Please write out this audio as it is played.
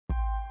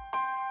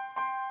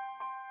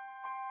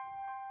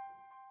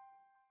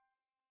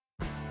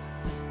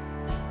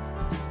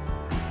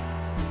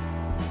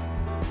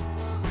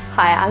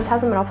Hi, I'm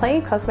Taz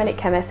Monopoly, Cosmetic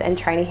Chemist and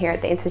trainer here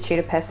at the Institute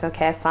of Personal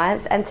Care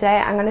Science, and today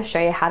I'm going to show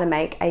you how to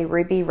make a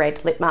ruby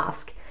red lip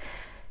mask.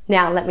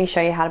 Now let me show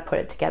you how to put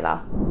it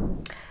together.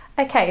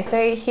 Okay,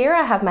 so here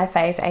I have my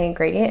phase A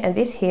ingredient, and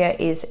this here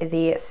is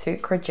the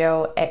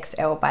Sucragel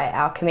XL by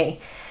Alchemy.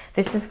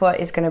 This is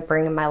what is going to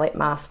bring my lip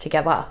mask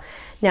together.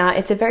 Now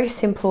it's a very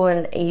simple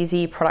and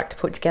easy product to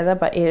put together,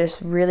 but it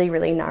is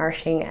really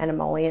nourishing and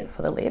emollient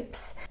for the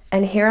lips.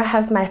 And here I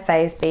have my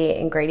phase B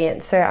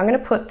ingredients. So I'm going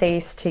to put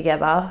these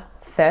together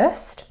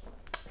first.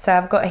 So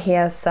I've got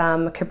here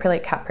some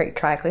caprylic capric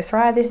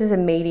triglyceride. This is a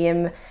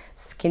medium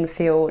skin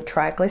feel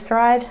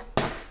triglyceride.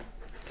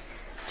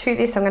 To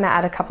this I'm going to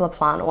add a couple of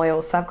plant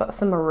oils. So I've got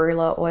some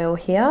marula oil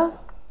here.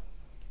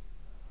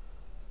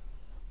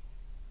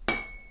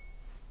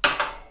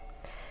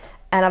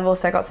 And I've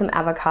also got some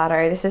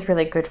avocado. This is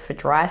really good for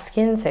dry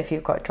skin, so if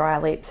you've got dry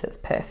lips, it's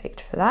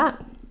perfect for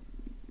that.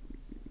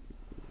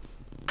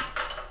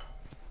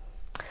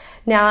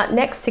 Now,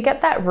 next, to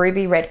get that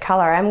ruby red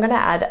color, I'm gonna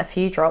add a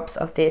few drops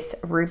of this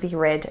ruby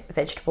red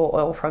vegetable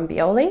oil from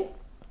Bioli.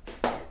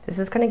 This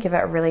is gonna give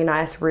it a really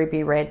nice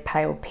ruby red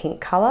pale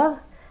pink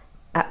color.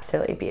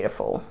 Absolutely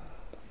beautiful.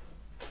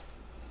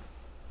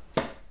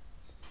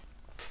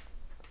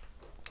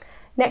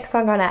 Next,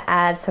 I'm going to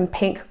add some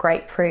pink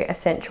grapefruit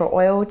essential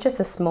oil, just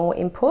a small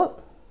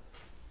input.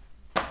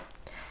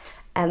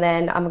 And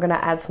then I'm going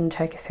to add some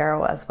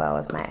tocopherol as well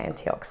as my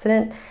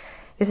antioxidant.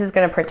 This is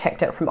going to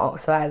protect it from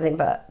oxidizing,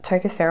 but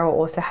tocopherol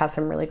also has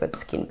some really good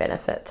skin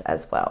benefits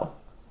as well.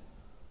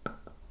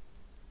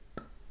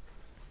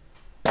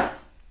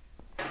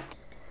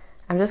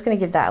 I'm just going to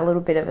give that a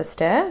little bit of a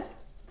stir.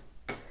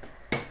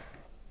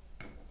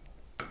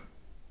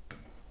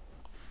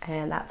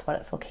 And that's what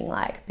it's looking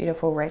like.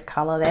 Beautiful red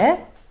color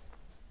there.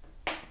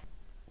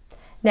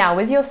 Now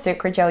with your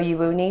Sucragel, you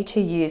will need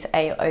to use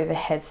a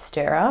overhead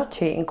stirrer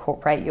to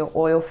incorporate your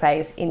oil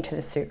phase into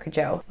the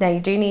Sucragel. Now you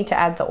do need to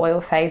add the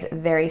oil phase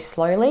very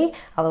slowly,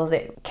 otherwise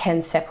it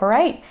can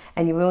separate,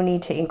 and you will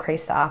need to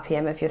increase the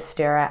RPM of your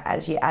stirrer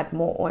as you add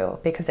more oil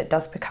because it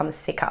does become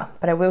thicker.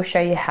 But I will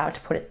show you how to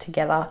put it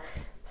together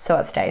so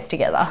it stays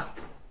together.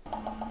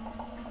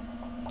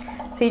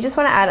 So you just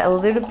want to add a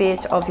little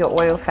bit of your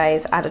oil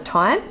phase at a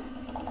time.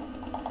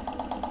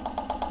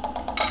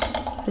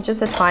 So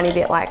just a tiny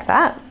bit like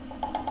that.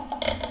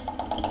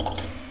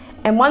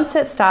 And once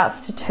it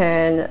starts to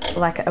turn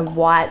like a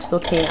white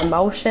looking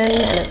emulsion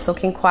and it's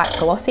looking quite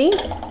glossy,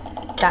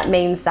 that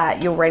means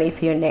that you're ready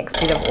for your next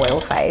bit of oil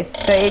phase.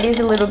 So it is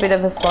a little bit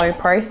of a slow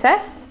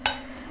process,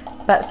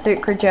 but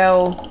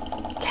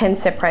Sucragel can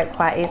separate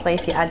quite easily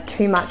if you add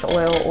too much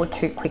oil or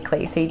too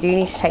quickly. So you do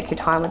need to take your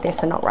time with this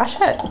and not rush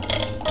it.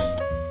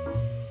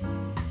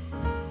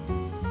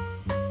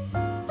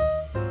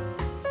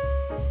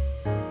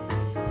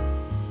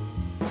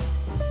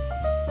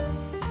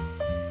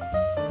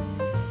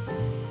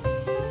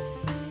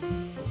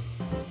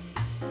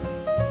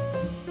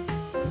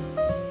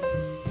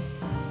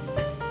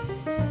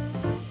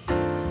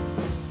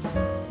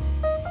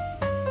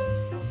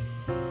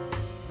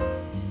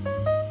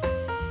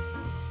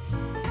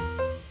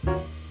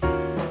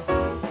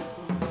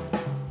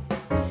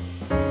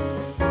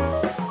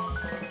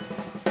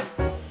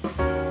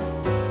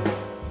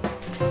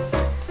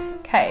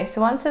 Okay,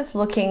 so once it's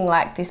looking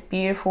like this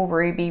beautiful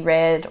ruby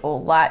red or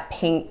light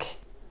pink,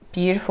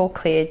 beautiful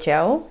clear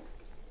gel,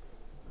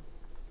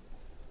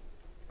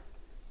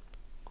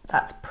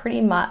 that's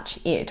pretty much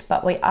it.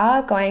 But we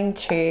are going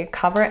to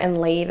cover it and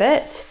leave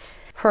it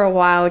for a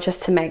while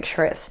just to make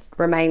sure it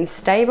remains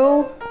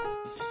stable.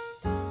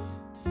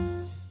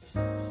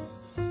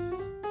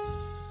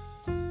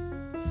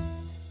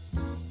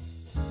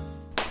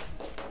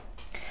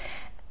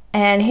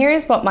 And here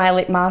is what my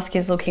lip mask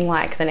is looking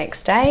like the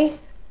next day.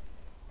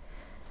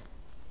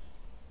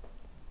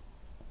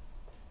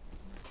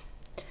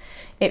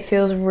 It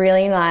feels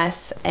really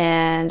nice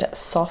and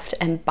soft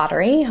and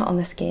buttery on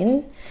the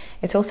skin.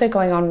 It's also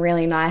going on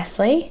really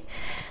nicely.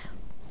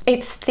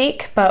 It's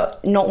thick,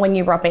 but not when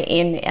you rub it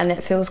in, and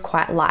it feels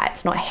quite light,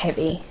 it's not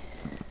heavy.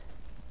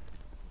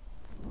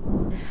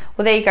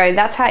 Well, there you go.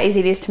 That's how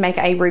easy it is to make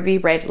a ruby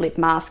red lip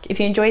mask. If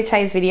you enjoyed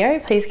today's video,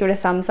 please give it a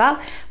thumbs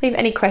up. Leave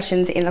any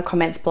questions in the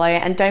comments below,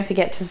 and don't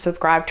forget to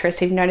subscribe to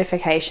receive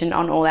notification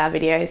on all our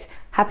videos.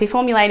 Happy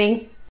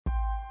formulating!